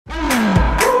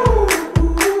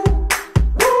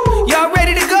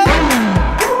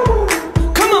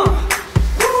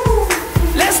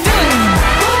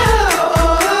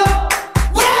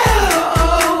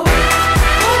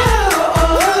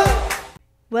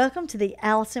Welcome to the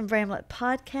Allison Bramlett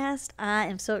Podcast. I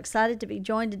am so excited to be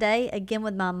joined today again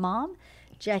with my mom,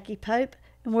 Jackie Pope,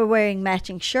 and we're wearing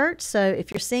matching shirts. So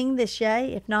if you're seeing this,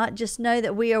 yay. If not, just know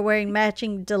that we are wearing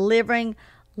matching Delivering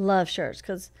Love shirts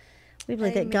because we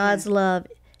believe that God's love,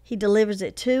 He delivers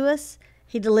it to us.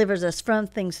 He delivers us from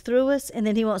things through us, and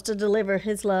then He wants to deliver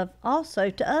His love also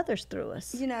to others through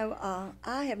us. You know,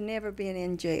 I have never been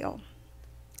in jail,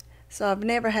 so I've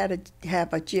never had to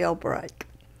have a jailbreak.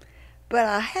 But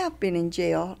I have been in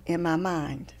jail in my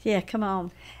mind. Yeah, come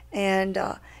on. And,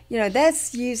 you know,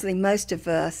 that's usually most of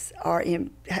us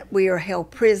we are held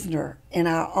prisoner in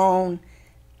our own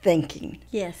thinking.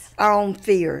 Yes. Our own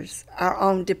fears, our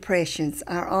own depressions,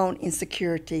 our own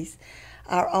insecurities,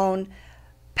 our own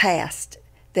past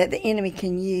that the enemy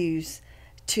can use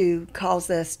to cause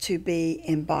us to be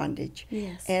in bondage.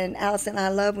 Yes. And Allison, I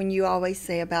love when you always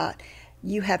say about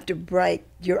you have to break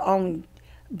your own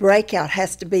breakout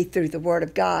has to be through the Word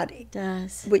of God. It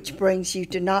does. Which brings you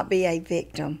to not be a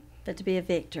victim, but to be a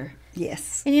victor.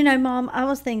 Yes. And you know, Mom, I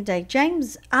was thinking today,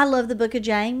 James, I love the book of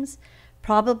James,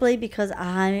 probably because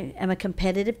I am a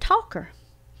competitive talker.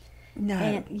 No.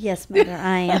 And, yes, Mother,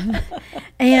 I am.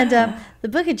 And the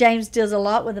book of James deals a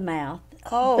lot with the mouth.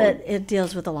 Oh. But it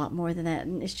deals with a lot more than that.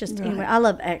 And it's just, right. Anyway, I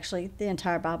love actually the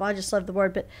entire Bible. I just love the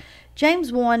Word. But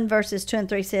James 1 verses 2 and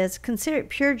 3 says, "Consider it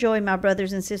pure joy, my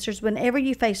brothers and sisters, whenever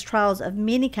you face trials of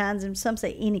many kinds," and some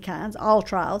say any kinds, all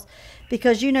trials,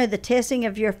 "because you know the testing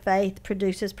of your faith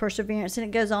produces perseverance." And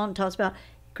it goes on and talks about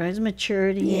grows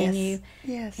maturity in you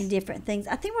and different things.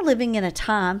 I think we're living in a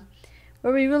time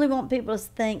where we really want people to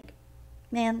think,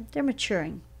 man, they're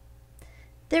maturing.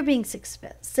 They're being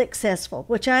successful,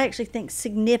 which I actually think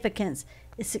significance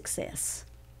is success.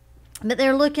 But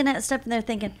they're looking at stuff and they're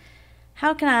thinking,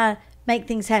 how can I make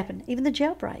things happen? Even the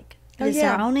jailbreak. It's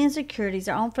our own insecurities,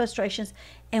 our own frustrations.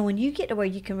 And when you get to where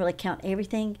you can really count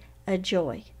everything a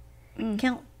joy,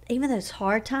 count even those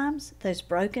hard times, those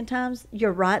broken times,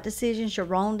 your right decisions, your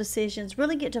wrong decisions,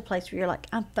 really get to a place where you're like,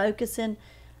 I'm focusing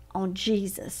on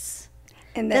Jesus.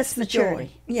 And that's the maturity.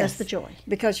 Joy. Yes. That's the joy.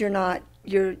 Because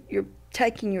you're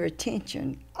taking your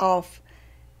attention off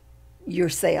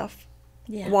yourself,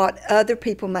 what other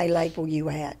people may label you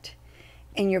at,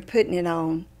 and you're putting it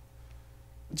on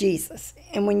Jesus.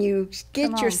 And when you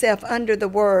get yourself under the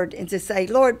Word and to say,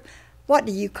 Lord, what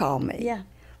do you call me? Yeah.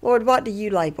 Lord, what do you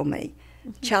label me?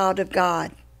 Child of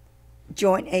God,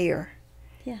 joint heir,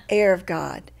 heir of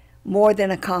God, more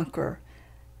than a conqueror,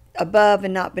 above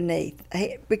and not beneath.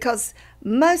 Because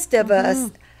most of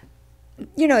us,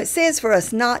 you know, it says for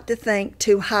us not to think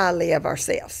too highly of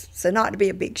ourselves, so not to be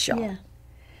a big shot. Yeah.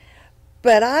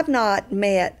 But I've not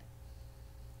met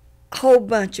a whole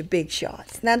bunch of big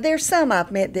shots. Now, there's some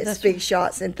I've met that's big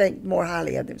shots and think more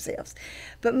highly of themselves.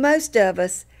 But most of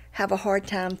us have a hard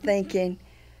time thinking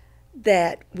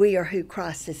that we are who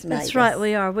Christ has made us. That's right,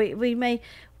 we are.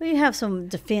 We have some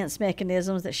defense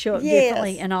mechanisms that show up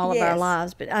differently in all of our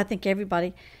lives, but I think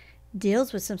everybody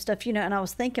deals with some stuff, you know. And I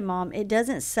was thinking, Mom, it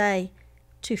doesn't say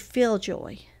to feel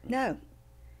joy. No.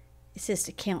 It says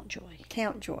to count joy.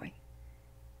 Count joy.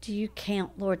 Do you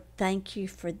count, Lord, thank you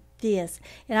for this?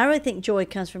 And I really think joy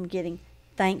comes from getting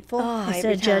thankful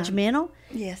instead of judgmental.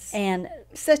 Yes. And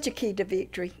such a key to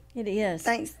victory. It is.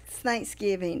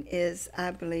 Thanksgiving is, I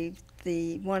believe,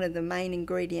 one of the main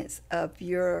ingredients of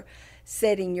your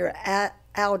setting your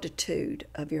altitude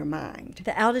of your mind.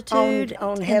 The altitude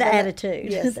on and the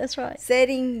attitude. Yes. That's right.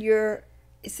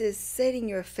 It says setting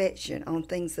your affection on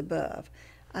things above.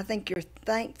 I think your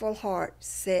thankful heart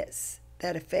sets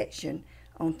that affection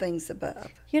on things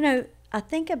above. You know, I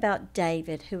think about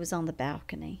David, who was on the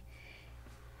balcony.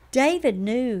 David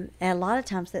knew a lot of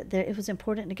times that it was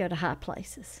important to go to high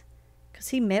places because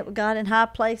he met with God in high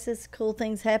places. Cool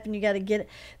things happen. You got to get it.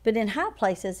 But in high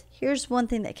places, here's one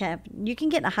thing that can happen. You can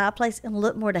get in a high place and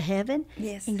look more to heaven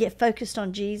and get focused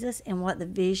on Jesus and what the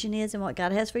vision is and what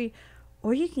God has for you.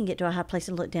 Or you can get to a high place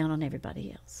and look down on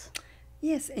everybody else.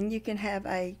 Yes, and you can have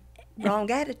a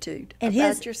wrong attitude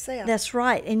about yourself. That's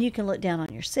right. And you can look down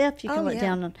on yourself. You can look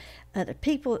down on other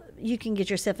people. You can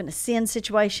get yourself in a sin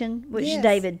situation, which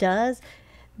David does.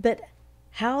 But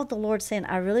how the Lord's saying,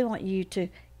 I really want you to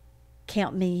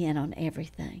count me in on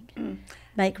everything.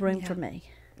 Make room for me.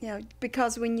 Yeah,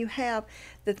 because when you have,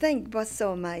 the thing what's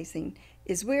so amazing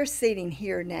is we're sitting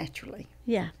here naturally.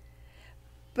 Yeah.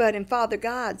 But in Father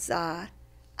God's eye,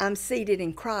 I'm seated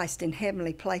in Christ in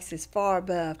heavenly places far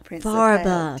above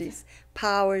principalities,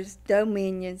 powers,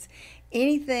 dominions,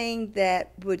 anything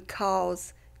that would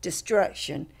cause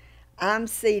destruction. I'm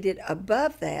seated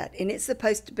above that, and it's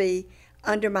supposed to be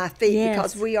under my feet Yes.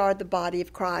 because we are the body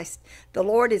of Christ. The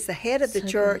Lord is the head of the So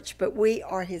church, but we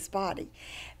are his body.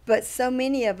 But so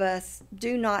many of us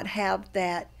do not have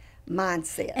that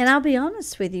mindset. And I'll be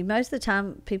honest with you, most of the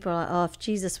time people are like, oh, if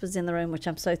Jesus was in the room, which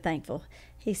I'm so thankful,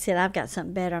 he said, I've got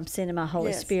something better. I'm sending my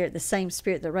Holy Yes. Spirit. The same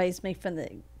Spirit that raised me from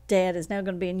the dead is now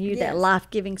going to be in you, Yes. that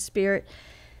life-giving Spirit,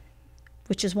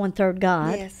 which is 1/3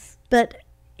 God. Yes. But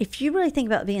if you really think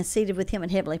about being seated with him in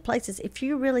heavenly places, if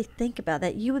you really think about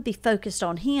that, you would be focused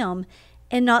on him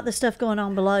and not the stuff going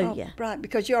on below you. Right,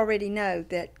 because you already know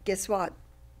that, guess what?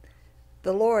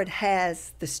 The Lord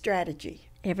has the strategy,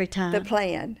 Every time. the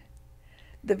plan,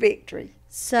 the victory,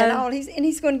 So, and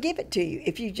he's going to give it to you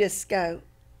if you just go,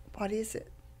 what is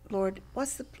it, Lord?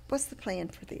 What's the plan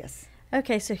for this?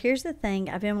 okay, so here's the thing.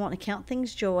 I've been wanting to count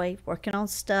things joy, working on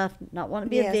stuff, not wanting to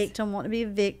be a Yes. victim, wanting to be a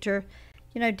victor.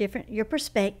 You know, different. Your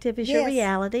perspective is your Yes.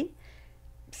 reality.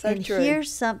 So and true.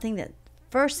 here's something that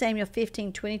 1 Samuel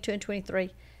 15, 22 and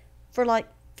 23, for like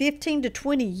 15 to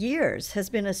 20 years has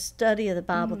been a study of the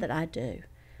Bible that I do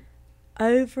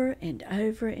over and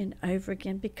over and over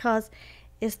again, because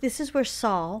this is where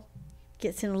Saul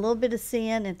gets in a little bit of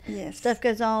sin and Yes. stuff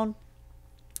goes on.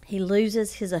 He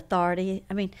loses his authority.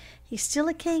 I mean, he's still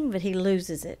a king, but he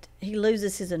loses it. He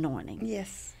loses his anointing.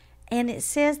 Yes. And it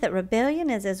says that rebellion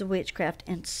is as witchcraft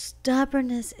and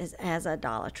stubbornness is as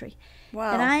idolatry.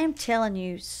 Wow. And I am telling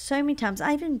you, so many times,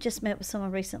 I even just met with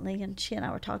someone recently, and she and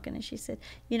I were talking, and she said,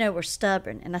 you know, we're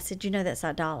stubborn. And I said, you know, that's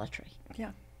idolatry.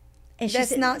 Yeah. And she That's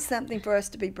said, not something for us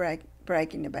to be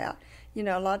bragging about. You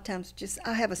know, a lot of times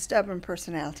I have a stubborn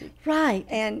personality. right.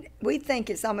 And we think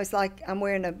it's almost like I'm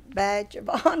wearing a badge of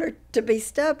honor to be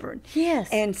stubborn. Yes.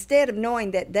 And instead of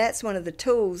knowing that that's one of the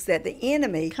tools that the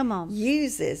enemy Come on.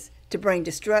 uses to bring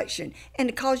destruction and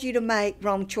to cause you to make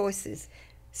wrong choices.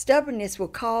 Stubbornness will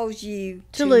cause you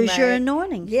to lose your make-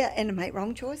 anointing. Yeah, and to make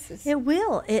wrong choices. It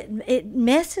will. It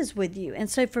messes with you. And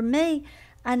so for me,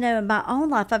 I know in my own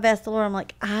life, I've asked the Lord, I'm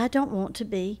like, I don't want to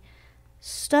be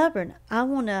stubborn. I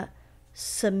want to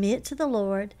submit to the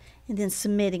Lord, and then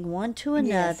submitting one to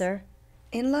another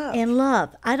In love. in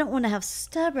love. I don't want to have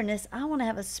stubbornness. I want to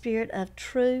have a spirit of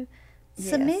true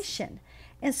submission.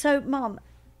 And so, Mom,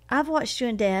 I've watched you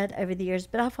and Dad over the years,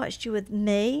 but I've watched you with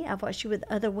me. I've watched you with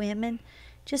other women.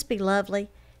 Just be lovely.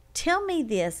 Tell me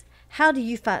this. How do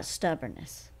you fight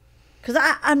stubbornness? Because,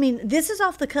 I mean, this is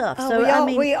off the cuff. Oh,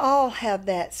 So, we all have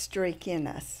that streak in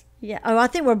us. yeah. Oh, I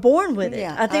think we're born with it.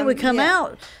 Yeah, I think we come yeah.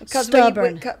 out Because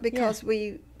stubborn.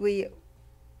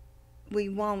 we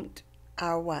want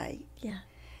our way. Yeah.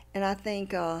 And I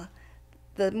think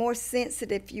the more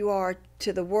sensitive you are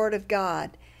to the Word of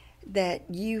God that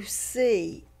you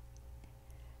see.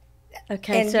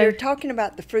 Okay, And so you're talking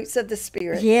about the fruits of the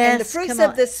Spirit. Yes, And the fruits come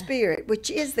of on. the Spirit, which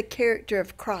is the character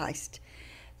of Christ,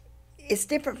 is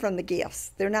different from the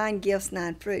gifts. There are 9 gifts,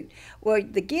 9 fruit. Well,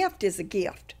 the gift is a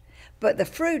gift, but the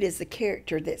fruit is the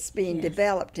character that's being Yes.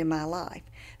 developed in my life.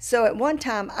 So at one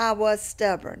time, I was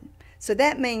stubborn. So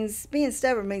that means, being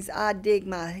stubborn means I dig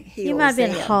my heels you might have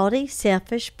been in. haughty,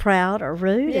 selfish, proud, or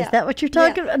rude. Yeah. Is that what you're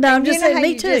talking Yeah. about? No, I'm And just you know saying how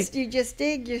me you too. You just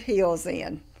dig your heels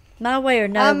in. My way or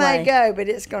no I way. may go, but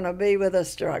it's going to be with a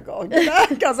struggle,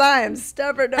 because I am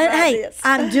stubborn about Hey, this.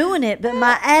 I'm doing it, but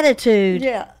my attitude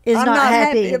Yeah, is I'm not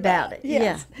happy about it.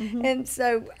 Yes. Yeah. Mhm. And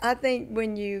so I think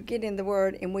when you get in the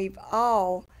Word, and we've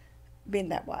all been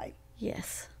that way,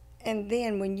 Yes. and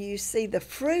then when you see the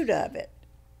fruit of it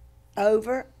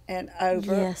over and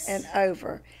over Yes. and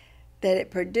over, that it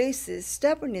produces,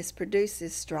 stubbornness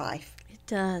produces strife It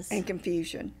does. and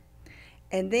confusion.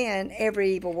 And then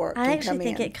every evil work I can actually come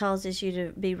think in. it causes you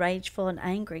to be rageful and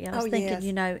angry. I was thinking, yes.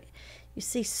 you know, you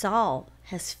see Saul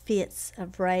has fits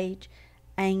of rage,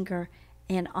 anger,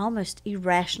 and almost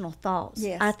irrational thoughts.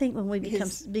 Yes. I think when we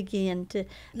His- begin to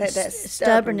Let that stubbornness.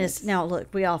 stubbornness- Now,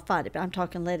 look, we all fight it, but I'm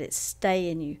talking let it stay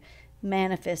in you,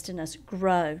 manifest in us,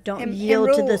 grow. Don't yield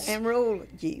rule, to the and rule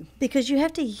you. because you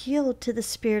have to yield to the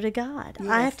Spirit of God. I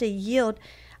Yes. have to yield.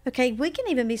 Okay, we can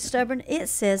even be stubborn. It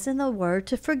says in the Word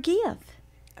to forgive.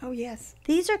 Oh, yes.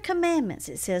 These are commandments.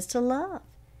 It says to love.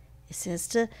 It says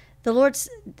to the Lord's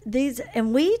these,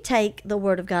 and we take the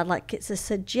Word of God like it's a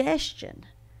suggestion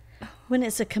when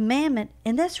it's a commandment,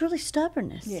 and that's really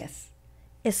stubbornness. Yes.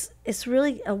 It's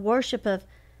really a worship of.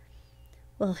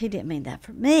 Well, He didn't mean that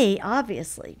for me,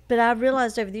 obviously, but I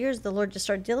realized over the years the Lord just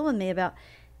started dealing with me about,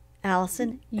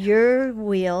 Allison, your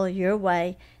will, your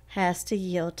way has to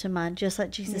yield to mine, just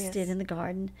like Jesus Yes. did in the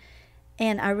garden.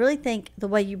 And I really think the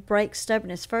way you break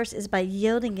stubbornness first is by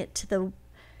yielding it to the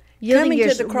Coming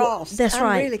to the cross. That's I'm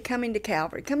right. really coming to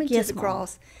Calvary, coming Yes, to the Mom.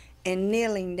 cross and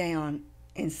kneeling down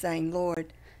and saying,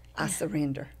 Lord, I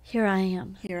surrender. Here I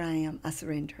am. Here I am. I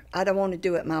surrender. I don't want to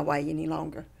do it my way any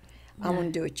longer. No. I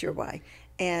want to do it your way.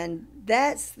 And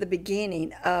that's the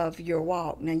beginning of your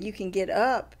walk. Now, you can get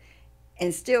up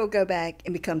and still go back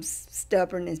and become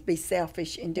stubborn and be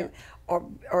selfish and do,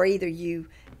 or either you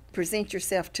present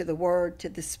yourself to the Word, to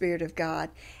the Spirit of God,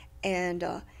 and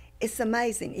it's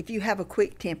amazing if you have a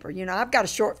quick temper. You know, I've got a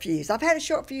short fuse. I've had a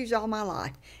short fuse all my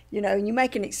life. You know, and you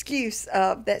make an excuse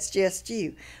of that's just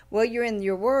you. Well, you're in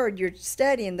your Word, you're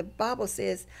studying. The Bible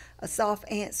says a soft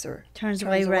answer turns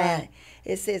away wrath.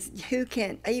 It says you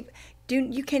can't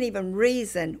even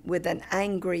reason with an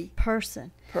angry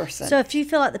person. So if you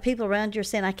feel like the people around you are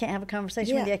saying, I can't have a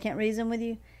conversation with you, I can't reason with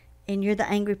you, and you're the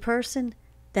angry person,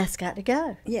 that's got to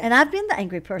go. Yeah. And I've been the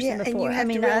angry person before. And you have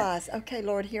to realize, okay,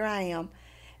 Lord, here I am.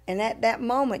 And at that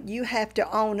moment, you have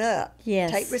to own up.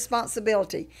 Yes. Take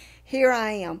responsibility. Here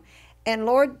I am. And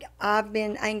Lord, I've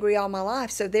been angry all my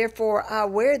life, so therefore I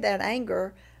wear that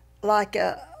anger like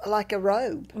a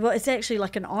robe. Well, it's actually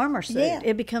like an armor suit. Yeah.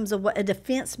 It becomes a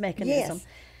defense mechanism. Yes.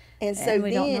 And so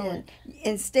we don't know it.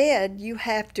 Instead, you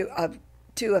have to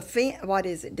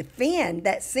defend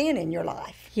that sin in your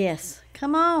life. Yes.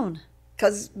 Come on.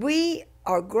 Because we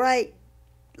are great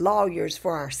lawyers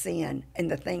for our sin and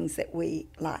the things that we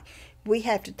like. We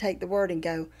have to take the Word and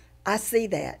go, I see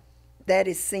that. That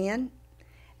is sin.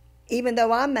 Even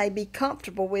though I may be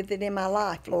comfortable with it in my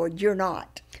life, Lord, you're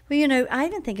not. Well, you know, I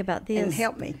even think about this. And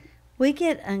help me. We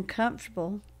get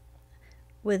uncomfortable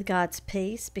with God's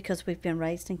peace because we've been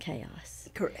raised in chaos.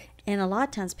 Correct. And a lot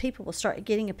of times people will start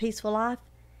getting a peaceful life.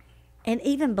 And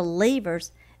even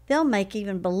believers, they'll make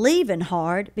even believing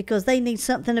hard because they need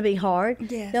something to be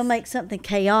hard. Yes. They'll make something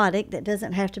chaotic that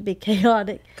doesn't have to be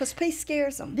chaotic. Because peace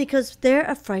scares them. Because they're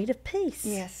afraid of peace.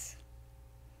 Yes.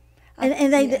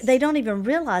 And they don't even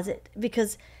realize it,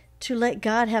 because to let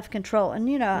God have control. And,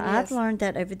 you know, I've learned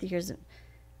that over the years. I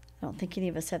don't think any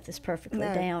of us have this perfectly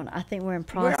down. I think we're in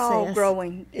process. We're all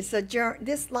growing. It's a journey.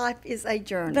 This life is a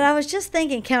journey. But I was just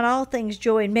thinking, count all things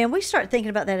joy. And, man, we start thinking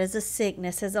about that as a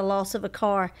sickness, as a loss of a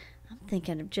car. I'm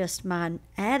thinking of just my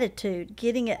attitude,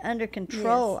 getting it under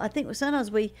control. Yes. I think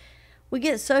sometimes we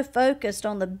get so focused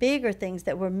on the bigger things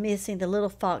that we're missing, the little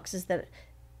foxes that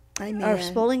are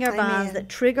spoiling our minds, that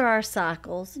trigger our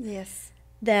cycles. Yes.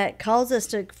 That cause us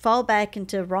to fall back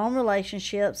into wrong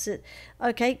relationships.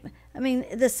 I mean,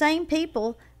 the same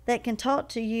people that can talk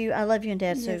to you, I love you and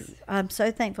Dad, yes. So I'm so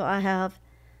thankful I have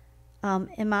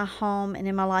in my home and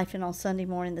in my life and on Sunday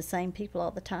morning the same people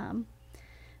all the time.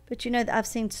 But you know, I've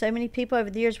seen so many people over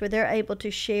the years where they're able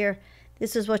to share,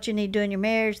 this is what you need to do in your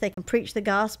marriage. They can preach the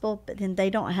gospel, but then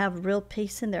they don't have real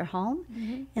peace in their home,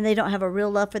 mm-hmm. and they don't have a real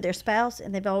love for their spouse,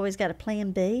 and they've always got a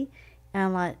plan B. And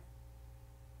I'm like,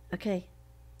 okay,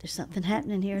 there's something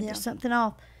happening here. Yeah. There's something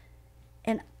off.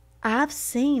 And I've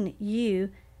seen you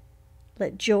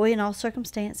let joy in all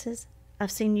circumstances.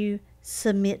 I've seen you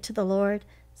submit to the Lord,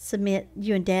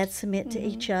 you and Dad submit mm-hmm. to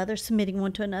each other, submitting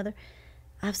one to another.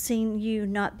 I've seen you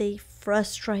not be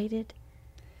frustrated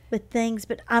with things,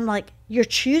 but I'm like, you're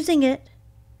choosing it.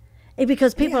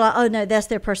 Because people are like, oh, no, that's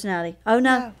their personality. Oh,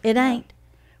 no, it ain't.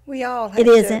 We all have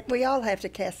isn't. We all have to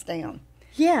cast down.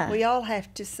 Yeah. We all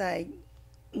have to say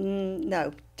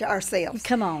no to ourselves.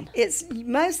 Come on. It's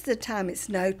most of the time it's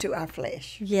no to our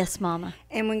flesh. Yes, Mama.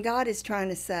 And when God is trying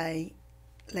to say,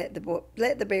 let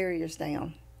the barriers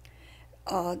down.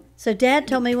 So Dad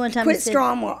told me one time, quit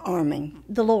strong-arming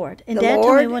the Lord. And Dad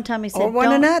told me one time, he said, or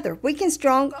one another. We can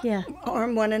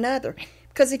strong-arm one another.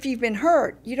 Because if you've been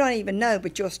hurt, you don't even know,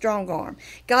 but you'll strong-arm.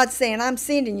 God's saying, I'm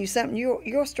sending you something,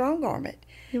 you'll strong-arm it.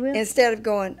 You will. Instead of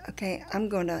going, okay, I'm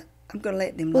gonna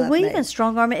let them love me. Well, we even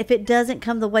strong-arm it if it doesn't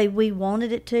come the way we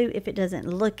wanted it to, if it doesn't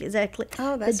look exactly.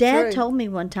 Oh, that's true. But Dad true. told me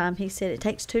one time, he said, it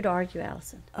takes two to argue,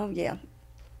 Allison. Oh, yeah.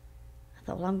 I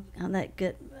thought, well, I'm that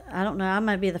good. I don't know. I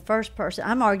might be the first person.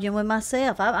 I'm arguing with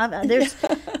myself. There's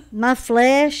my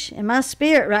flesh and my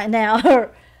spirit right now.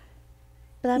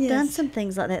 But I've done some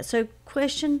things like that. So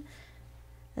question,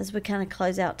 as we kind of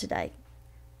close out today,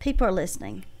 people are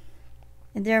listening,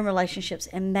 and they're in relationships,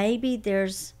 and maybe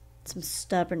there's some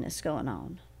stubbornness going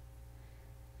on.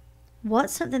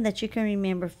 What's something that you can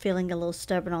remember feeling a little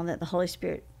stubborn on that the Holy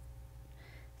Spirit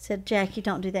said, Jackie,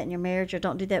 don't do that in your marriage, or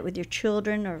don't do that with your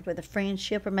children, or with a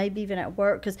friendship, or maybe even at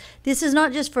work? Because this is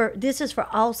not just this is for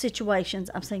all situations.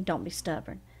 I'm saying don't be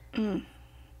stubborn.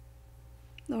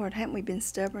 Lord, haven't we been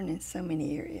stubborn in so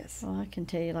many areas? Well, I can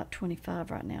tell you like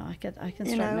 25 right now. I can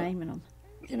start naming them.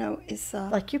 You know, it's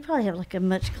like you probably have like a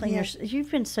much cleaner. Yeah. You've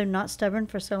been so not stubborn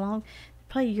for so long.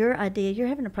 Probably your idea. You're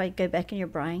having to probably go back in your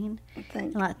brain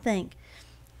and like think.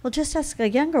 Well, just ask a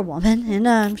younger woman,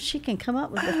 and she can come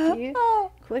up with a few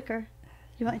quicker.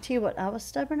 You want to tell you what I was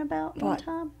stubborn about one What?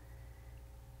 time?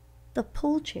 The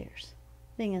pool chairs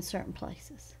being in certain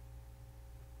places.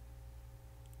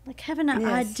 Like having an Yes.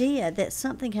 idea that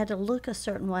something had to look a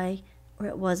certain way or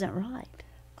it wasn't right.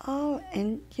 Oh,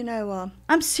 and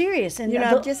I'm serious. And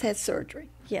I've just had surgery.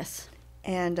 yes.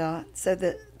 And so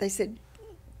they said,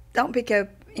 don't pick up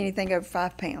anything over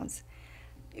 5 pounds.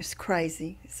 It was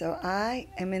crazy. So I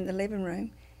am in the living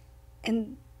room,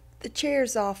 and the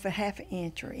chair's off a half an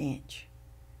inch or inch.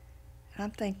 And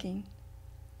I'm thinking,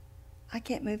 I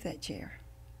can't move that chair.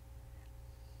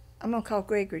 I'm going to call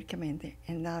Gregory to come in there.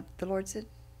 And the Lord said,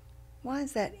 why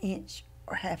is that inch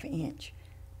or half an inch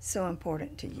so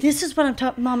important to you? This is what I'm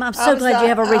talking, Mama. I'm so glad you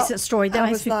have a recent story. That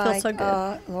makes me feel so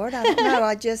good. Lord, I don't know.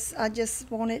 I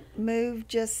just want it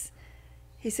moved.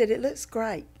 He said, it looks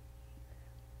great.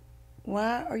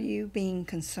 Why are you being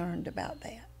concerned about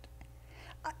that?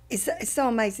 It's so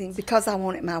amazing because I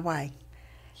want it my way.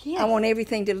 Yeah. I want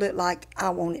everything to look like I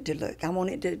want it to look. I want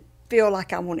it to feel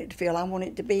like I want it to feel. I want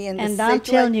it to be in the situation. And I'm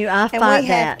telling you, I fight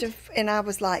that. And I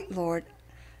was like, Lord,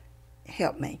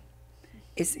 help me.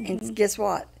 And guess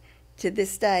what? To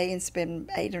this day, and it's been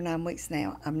 8 or 9 weeks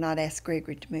now, I've not asked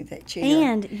Gregory to move that chair.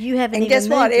 And you haven't And even guess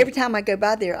what? moved it. Every time I go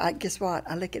by there, guess what?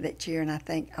 I look at that chair and I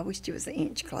think, I wished it was an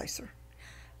inch closer.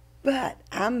 But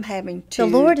I'm having to. The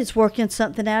Lord is working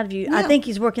something out of you. Yeah. I think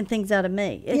He's working things out of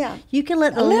me. Yeah. You can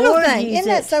let the a little Lord thing. use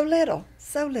Isn't that it. so little?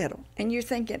 So little. And you're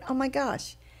thinking, oh my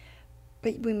gosh.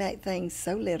 But we make things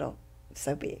so little,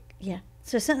 so big. Yeah.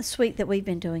 So something sweet that we've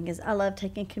been doing is I love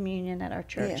taking communion at our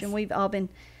church. Yes. And we've all been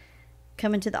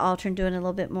coming to the altar and doing a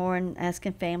little bit more and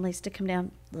asking families to come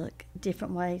down, look,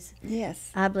 different ways.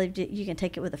 Yes. I believe you can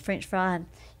take it with a French fry and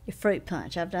your fruit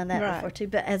punch. I've done that Right. before too.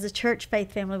 But as a church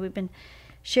faith family, we've been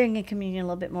sharing in communion a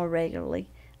little bit more regularly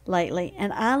lately.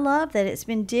 And I love that it's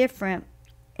been different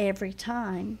every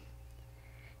time.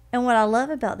 And what I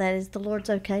love about that is the Lord's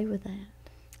okay with that.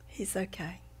 He's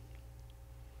okay.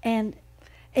 And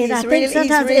He's I really, think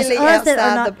sometimes he's really it's us that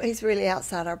are not. he's really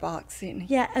outside our box, isn't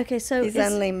he? Yeah, okay, so He's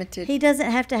unlimited. He doesn't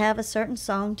have to have a certain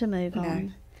song to move No.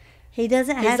 on. He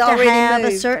doesn't He's have to already have a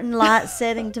moved. certain light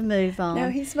setting to move on. No,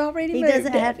 he's already He moved.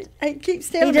 doesn't have to- He keeps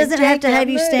telling He me, doesn't have to "Jackie, have I've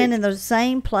you stand moved." in the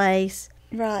same place.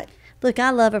 Right. Look,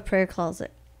 I love a prayer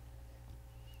closet.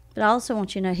 But I also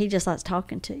want you to know He just likes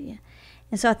talking to you.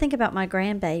 And so I think about my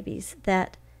grandbabies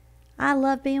that I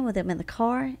love being with them in the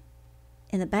car,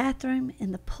 in the bathroom,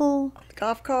 in the pool, The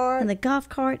golf cart. in the golf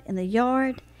cart, in the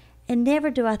yard. And never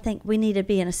do I think we need to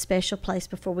be in a special place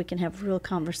before we can have real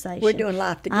conversation. We're doing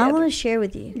life together. I want to share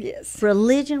with you. Yes.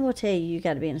 Religion will tell you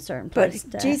got to be in a certain place.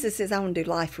 But Jesus says, I want to do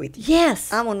life with you.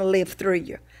 Yes. I want to live through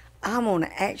you. I want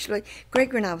to actually.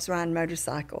 Gregory and I was riding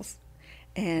motorcycles,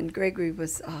 and Gregory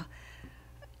was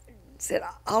said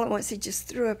all at once he just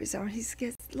threw up his arm. He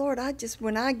said, Lord,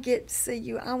 when I get to see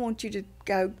you, I want you to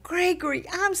go, Gregory,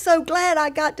 I'm so glad I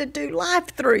got to do life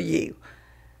through you.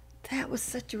 That was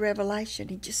such a revelation.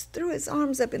 He just threw his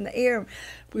arms up in the air.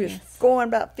 We were going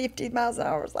about 50 miles an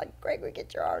hour. I was like, Gregory,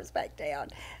 get your arms back down.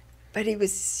 But he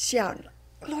was shouting,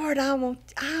 Lord, I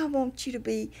want you to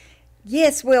be,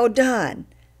 yes, well done.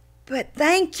 But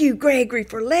thank you, Gregory,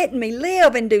 for letting me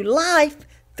live and do life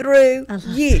through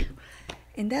you.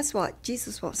 And that's what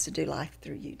Jesus wants to do, life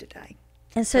through you today.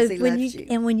 And so He when loves you you.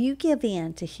 and when you give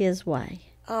in to His way,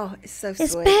 Oh, it's so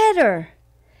it's sweet. better.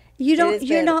 is You're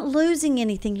better. not losing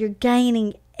anything. You're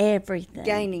gaining everything.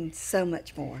 Gaining so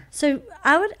much more. So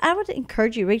I would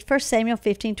encourage you, read 1 Samuel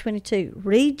 15:22.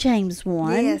 Read James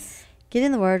 1. Yes. Get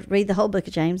in the Word. Read the whole book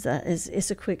of James. It's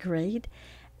a quick read.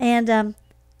 And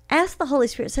ask the Holy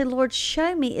Spirit. Say, Lord,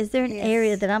 show me, is there an Yes.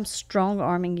 area that I'm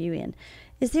strong-arming you in?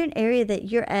 Is there an area that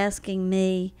you're asking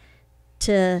me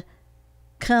to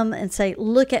come and say,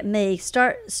 look at me,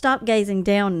 stop gazing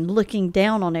down and looking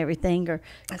down on everything or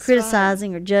That's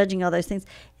criticizing or judging all those things.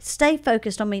 Stay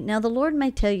focused on me. Now, the Lord may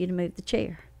tell you to move the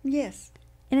chair. Yes.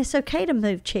 And it's okay to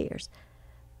move chairs.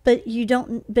 But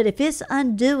but if it's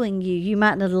undoing you, you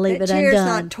might not leave That it chair's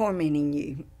undone. not tormenting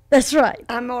you. That's right.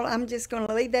 I'm just going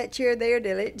to leave that chair there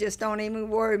till it just don't even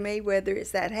worry me whether it's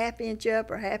that half inch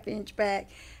up or half inch back.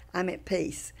 I'm at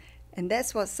peace. And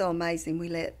that's what's so amazing. We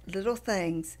let little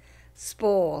things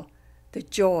spoil the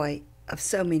joy of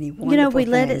so many wonderful things. We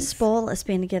let it spoil us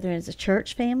being together as a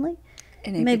church family.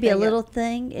 And It may be a everything little else.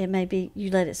 thing. It may be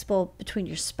you let it spoil between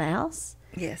your spouse.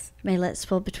 Yes. You may let it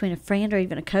spoil between a friend or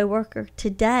even a coworker.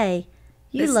 Today,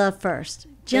 you This- love first.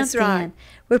 Jump that's right. in.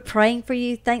 We're praying for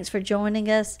you. Thanks for joining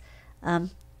us.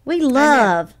 We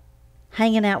love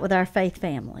hanging out with our faith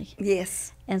family.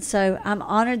 Yes. And so I'm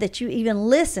honored that you even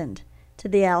listened to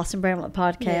the Allison Bramlett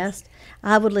Podcast. Yes.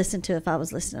 I would listen to if I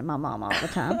was listening to my mom all the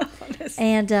time. Yes.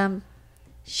 And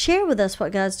Share with us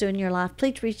what God's doing in your life.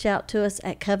 Please reach out to us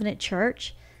at Covenant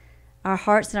Church. Our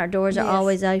hearts and our doors are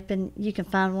always open. You can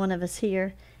find one of us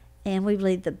here. And we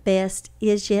believe the best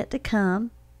is yet to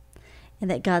come. And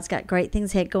that God's got great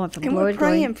things ahead, going from glory to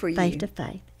glory, faith to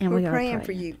faith. And we're praying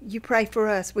for you. You pray for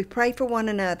us. We pray for one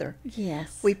another.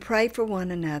 Yes. We pray for one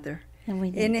another. And we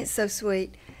Isn't it so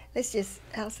sweet? Let's just,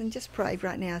 Allison, just pray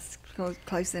right now.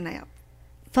 Closing out.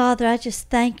 Father, I just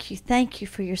thank you. Thank you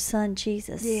for your Son,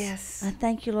 Jesus. Yes. I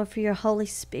thank you, Lord, for your Holy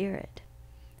Spirit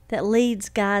that leads,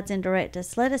 guides, and directs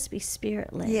us. Let us be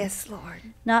Spirit-led. Yes, Lord.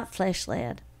 Not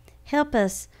flesh-led. Help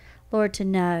us, Lord, to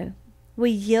know. We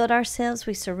yield ourselves.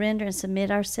 We surrender and submit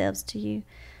ourselves to you.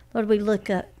 Lord, we look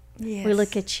up. Yes. We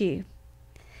look at you.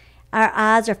 Our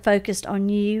eyes are focused on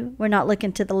you. We're not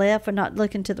looking to the left. We're not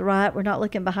looking to the right. We're not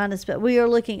looking behind us, but we are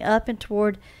looking up and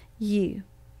toward you.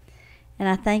 And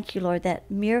I thank you, Lord, that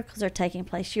miracles are taking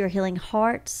place. You're healing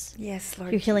hearts. Yes,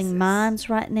 Lord. You're healing Jesus. minds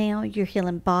right now. You're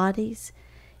healing bodies.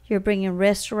 You're bringing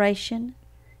restoration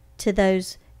to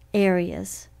those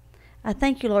areas. I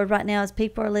thank you, Lord, right now as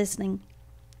people are listening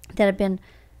that have been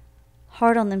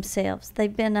hard on themselves.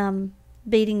 They've been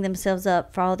beating themselves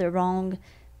up for all their wrong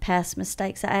past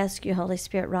mistakes. I ask you, Holy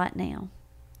Spirit, right now,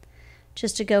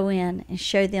 just to go in and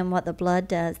show them what the blood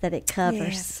does, that it covers.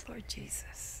 Yes, Lord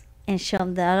Jesus. And show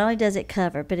them that not only does it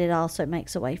cover, but it also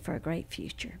makes a way for a great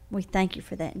future. We thank you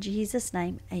for that. In Jesus'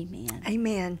 name, amen.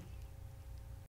 Amen.